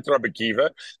according to Rabbi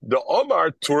Kiva. The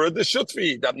Omar Torah the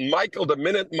Shutfi. That Michael, the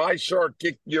minute my shar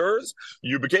kicked yours,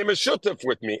 you became a shutuf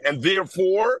with me, and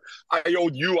therefore I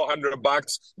owed you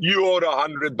 $100. You owed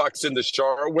 $100 in the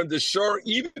shar. When the shar,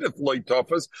 even if late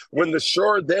toughest, when the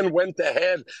shar then went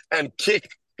ahead and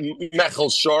kicked Mechel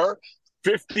shar,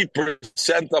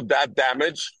 50% of that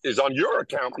damage is on your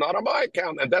account, not on my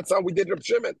account. And that's how we did Rab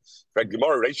Shimon. The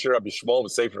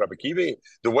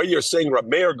way you're saying Rab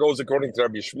Meir goes according to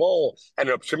Rabbi Shmuel and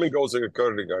Rab Shimon goes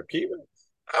according to Rab Akiva.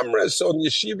 So in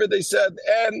Yeshiva they said,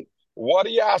 and what are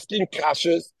you asking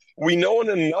kashas? We know in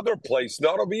another place,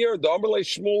 not over here, the Amalei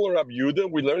Shmuel or Rab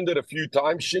Yehuda, we learned it a few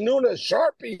times. Shinuna,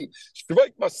 Sharpie,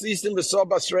 Shveik Masisim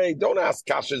v'Sobasrei. Don't ask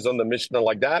kashas on the Mishnah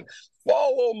like that.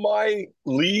 Follow my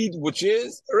lead, which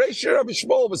is Reisha Rabbi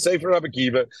Shmuel v'Sefer Rabbi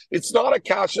Akiva. It's not a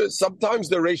kasha. Sometimes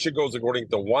the Reisha goes according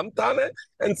to one Tana,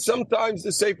 and sometimes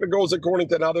the Sefer goes according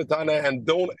to another Tana, and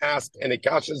don't ask any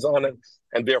kashas on it,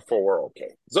 and therefore we're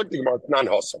okay.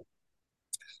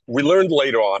 We learned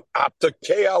later on,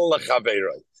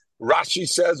 Rashi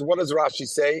says, what does Rashi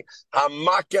say?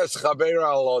 Hamakes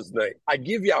chavera alozne. I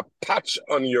give you a patch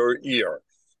on your ear.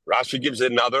 Rashi gives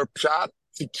another pshat.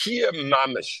 Tikia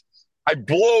mamish. I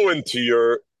blow into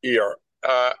your ear.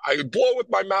 I blow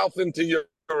with my mouth into your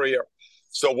ear.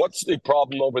 So what's the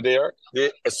problem over there?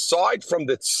 Aside from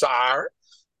the tsar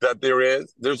that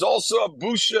there's also a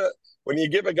busha. When you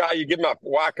give a guy, you give him a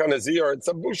whack on his ear. It's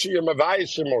a busha, you're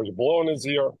mavayishim, or you blow in his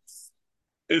ear.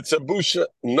 It's a busha.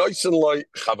 Noisen loy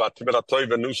chavat miratoy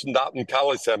v'nushin daten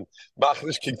kalisem.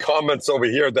 Bachlish can comments over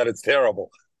here that it's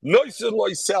terrible. Noisen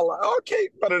loy sella. Okay,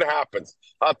 but it happens.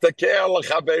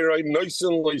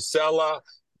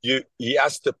 He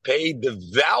has to pay the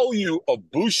value of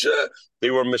busha.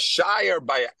 They were mashayar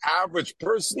by an average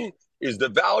person is the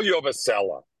value of a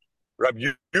seller.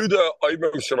 Rabbi Yehuda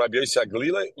Oibam Shem Rabbi Yosef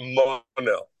Galile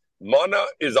Mana. Mana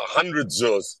is 100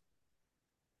 zuz.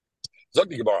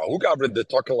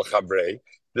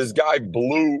 This guy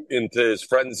blew into his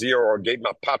friend's ear or gave him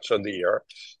a patch on the ear.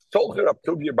 So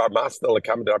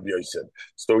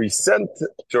he sent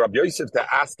to Rabbi Yosef to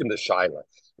ask him the shaila.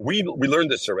 We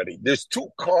learned this already. There's two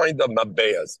kinds of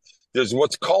mabeyas. There's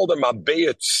what's called a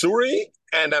mabeya tsuri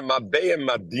and a mabeya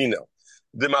madina.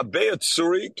 The mabeya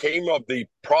tsuri came of the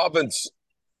province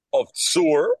of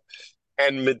Tsur,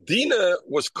 and Medina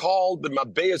was called the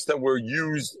mabeyas that were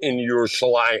used in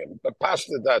Yerushalayim. But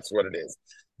Pashta, that's what it is.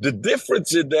 The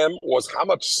difference in them was how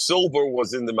much silver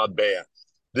was in the mabeya.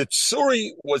 The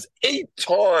Tsuri was 8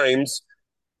 times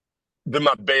the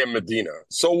Matbeya Medina.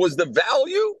 So it was the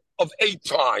value of 8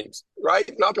 times, right?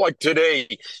 Not like today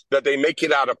that they make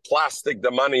it out of plastic,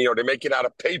 the money, or they make it out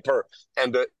of paper,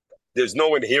 and there's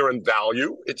no inherent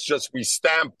value. It's just we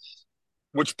stamp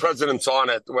which president's on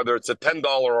it, whether it's a $10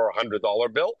 or a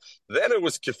 $100 bill. Then it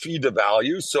was kefida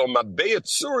value. So Matbeya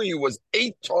Tsuri was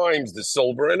 8 times the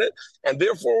silver in it, and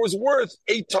therefore it was worth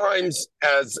 8 times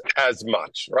as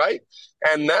much, right?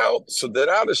 And now, so the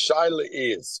shaila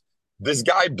is, this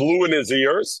guy blew in his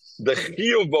ears. The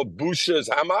chiyuv of busha is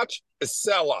how much? A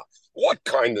sela. What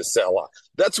kind of sela?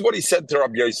 That's what he said to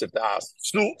Rabbi Yosef to ask.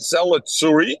 Sela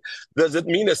tsuri. Does it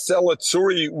mean a sela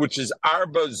tsuri, which is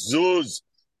arba zuz,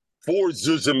 4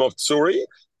 zuzim of tsuri?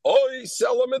 Or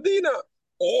sela medina.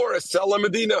 Or a sela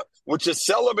medina, which is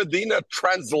sela medina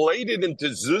translated into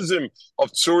zuzim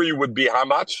of tsuri would be how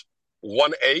much?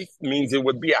 1/8 means it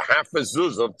would be a half a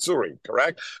zuz of tsuri,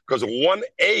 correct? Because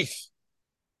 1/8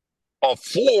 of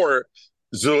 4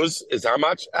 zuz is how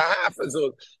much? A half a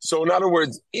zuz. So in other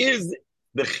words, is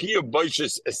the chiyuv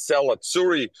boishis a sela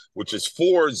tsuri, which is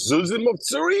 4 zuzim of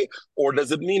tsuri, or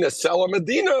does it mean a sela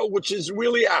medina, which is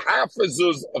really a half a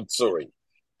zuz of tsuri?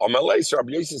 Amalei, so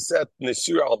Rabbi Yosef said,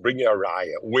 Nesura, I'll bring you a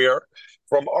raya. Where?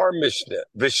 From our Mishnah.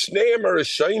 V'shneim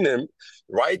arishonim,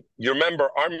 right? You remember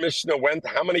our Mishnah went,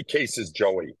 how many cases,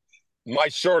 Joey? My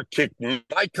shore kicked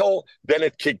Michael, then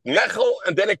it kicked Mechel,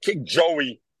 and then it kicked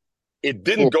Joey. It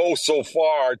didn't go so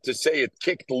far to say it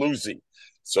kicked Luzi.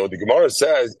 So the Gemara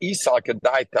says, Isa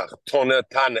kadaitach tona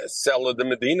tana sella de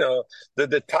Medina.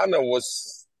 The Tana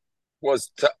was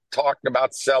talking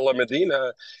about Sella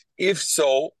Medina. If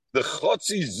so, the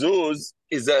Chotzi Zuz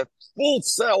is a full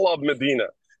cell of Medina.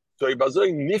 So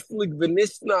niflig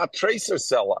v'nisna tracer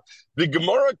Sella. The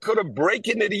Gemara could have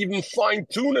broken it, even fine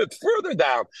tune it further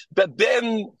down. That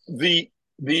then the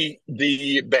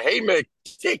behemoth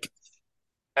kicked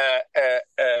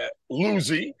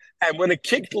Luzi, and when it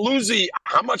kicked Luzi,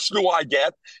 how much do I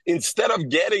get? Instead of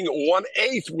getting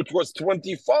 1/8, which was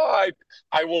 25,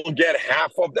 I will get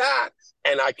half of that.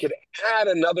 And I could add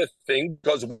another thing,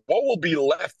 because what will be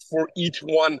left for each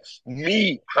one?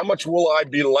 Me, how much will I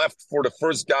be left for the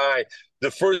first guy, the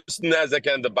first Nezek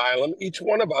and the Bailam? Each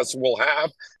one of us will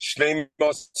have Shnei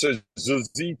Maser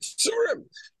Zuzi Tzurim.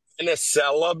 And a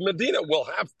cell of Medina will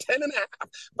have 10.5.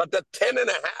 But the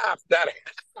 10.5, that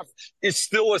half is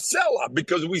still a cell,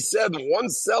 because we said one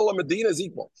cell of Medina is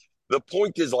equal. The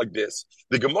point is like this.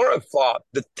 The Gemara thought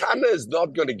the Tana is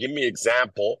not going to give me an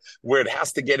example where it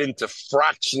has to get into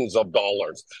fractions of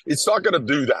dollars. It's not going to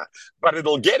do that, but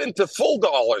it'll get into full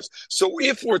dollars. So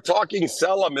if we're talking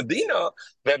Sela Medina,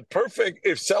 then perfect.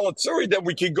 If Sela Tzuri, then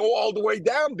we can go all the way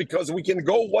down, because we can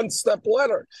go one step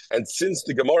later. And since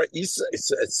the Gemara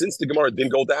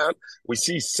didn't go down, we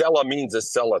see Sela means a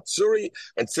Sela Tzuri.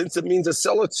 And since it means a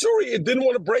Sela Tzuri, it didn't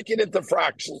want to break it into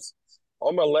fractions.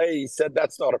 Amalei said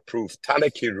that's not a proof. Tana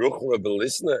kiruchla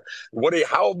listener.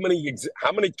 How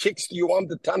many kicks do you want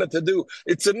the Tana to do?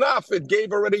 It's enough. It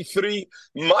gave already 3.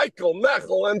 Michael,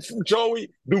 Mechel, and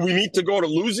Joey. Do we need to go to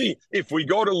Luzi? If we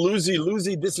go to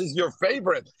Luzi, this is your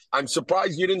favorite. I'm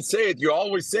surprised you didn't say it. You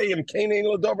always say him Kain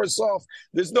Ladover soft.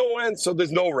 There's no end, so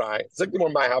there's no right. It's like the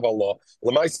one might have a law.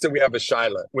 Lamaista, we have a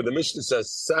shaila where the Mishnah says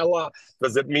Sela.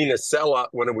 Does it mean a Sela?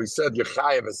 When we said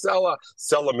Yechayev a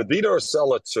Sela Medina or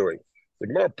Sela Tzuri? The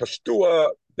Gemara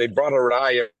Pashtua, they brought a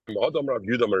raya.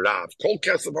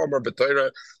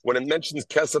 When it mentions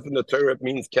kesef in the Torah, it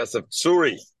means kesef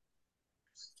tzuri.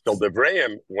 So the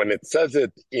Vrayim, when it says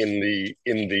it in the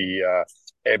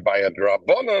Bayad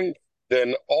Rabbanon,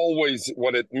 then always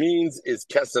what it means is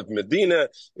kesef Medina.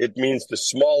 It means the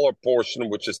smaller portion,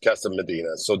 which is kesef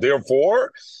Medina. So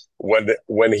therefore,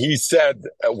 when he said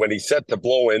to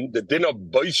blow in, the din of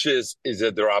boishes is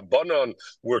a Rabbanon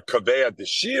were kaveh the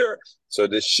shear. So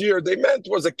the shear they meant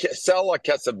was a sell a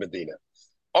kesef Medina.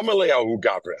 Amaleahu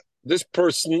Gavra. This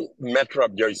person met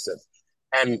Rab Yosef,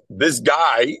 and this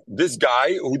guy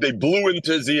who they blew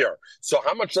into his ear. So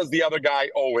how much does the other guy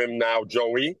owe him now,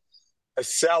 Joey? A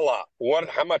sella.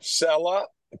 How much sella?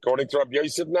 According to Rabbi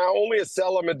Yosef, now only a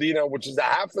sella Medina, which is a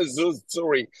half a zuz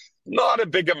tzuri, not a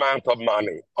big amount of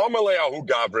money. Amaleahu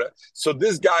Gavra. So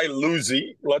this guy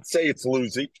Luzi, let's say it's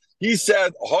Luzi, he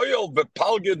said, "Hoyel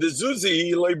v'palga de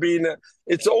zuzi lebina."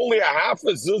 It's only a half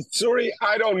a zuz tzuri.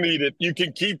 I don't need it. You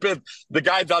can keep it. The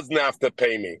guy doesn't have to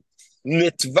pay me.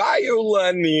 Nitvayu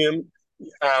lanim.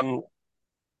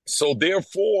 So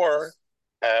therefore,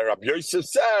 Rabbi Yosef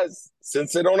says,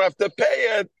 since they don't have to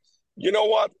pay it, you know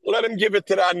what? Let him give it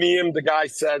to the aniyim. The guy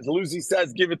says, Luzi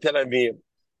says, give it to the aniyim.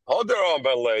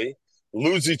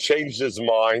 Luzi changed his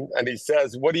mind, and he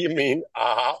says, what do you mean?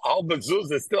 Al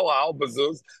Bazuz is still Al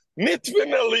Bazuz.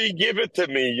 Mitvinali, give it to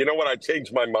me. You know what? I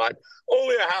changed my mind.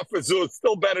 Only a half a zuz,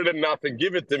 still better than nothing.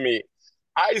 Give it to me.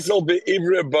 Eisel be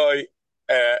ivre by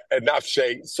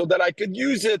nafshe, so that I could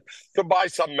use it to buy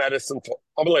some medicine for.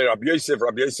 Rabbi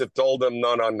Yosef told him,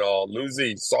 no,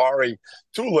 Luzi, sorry,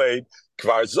 too late.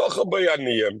 Kvar zocha by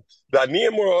aniyim. The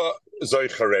aniyim were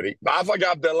zoich already.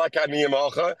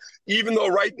 Even though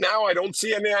right now I don't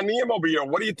see any aniyim over here.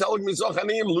 What are you telling me, zoch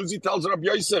aniyim? Luzi tells Rabbi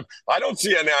Yosef, I don't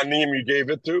see any aniyim you gave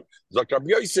it to. Zoch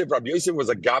Rabbi Yosef was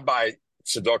a gabbai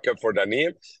tzedakah for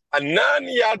Daniyim. Anan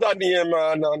yad aniyim.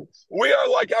 We are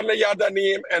like an yad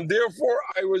aniyim, and therefore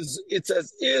it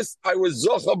says I was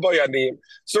zocha by aniyim.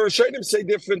 So Rishonim say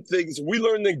different things. We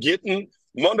learn in Gittin.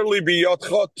 So some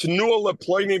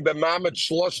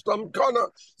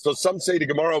say the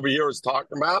Gemara over here is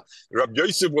talking about Rabbi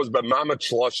Yosef was b'mamet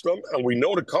shloshtam, and we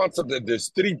know the concept that there's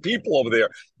 3 people over there: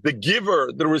 the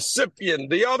giver, the recipient,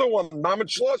 the other one, b'mamet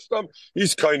shloshtam.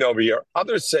 He's kind of over here.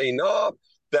 Others say no,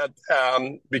 that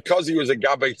because he was a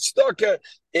gabbai tzedakah,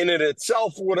 in it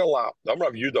itself would allow. I'm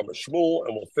Rav Yudah Shmuel,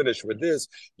 and we'll finish with this.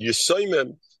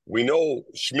 Yisayim, we know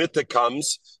Shemitah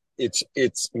comes. It's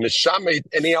mishamet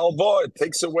any alva. It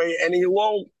takes away any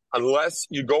loan, unless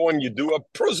you go and you do a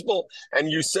prusbal and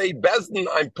you say, Bezdin,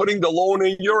 I'm putting the loan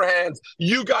in your hands.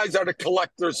 You guys are the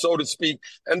collectors, so to speak,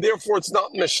 and therefore it's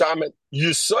not mishamet.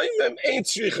 Yisayimim ain't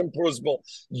tzrichim prusbal.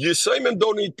 Yisayimim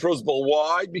don't need prusbal.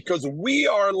 Why? Because we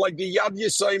are like the Yad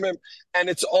Yisayimim, and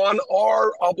it's on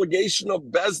our obligation of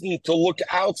Bezdin to look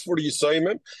out for the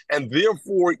Yisayimim, and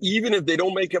therefore, even if they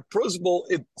don't make a prusbal,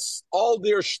 it's all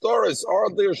their shtaras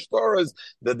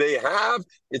that they have.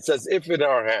 It's as if in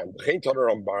our hand.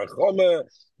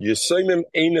 Yisayimim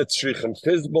ain't a tzrichim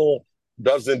prusbal,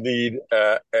 doesn't need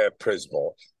a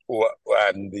prusbal.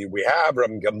 And we have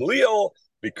Ram Gamliel,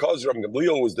 because Ram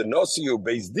Gamliel was the Nasi who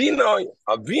Beis Dinai,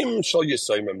 Avim Shal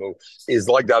Yisayimemu, is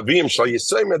like the Avim Shal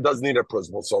Yisayimem, doesn't need a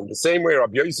principle. So in the same way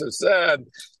Rabbi Yosef said,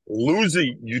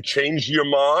 Luzi, you change your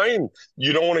mind.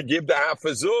 You don't want to give the half a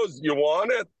zuz. You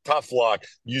want it? Tough luck.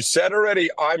 You said already,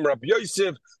 I'm Rabbi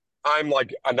Yosef. I'm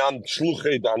like Anan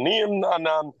Shluchei Danim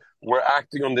Anan. We're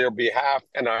acting on their behalf,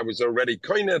 and I was already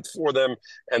koinet for them,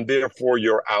 and therefore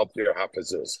you're out there half a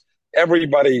zuz.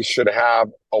 Everybody should have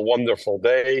a wonderful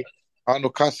day.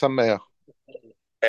 Hanukkah Sameach.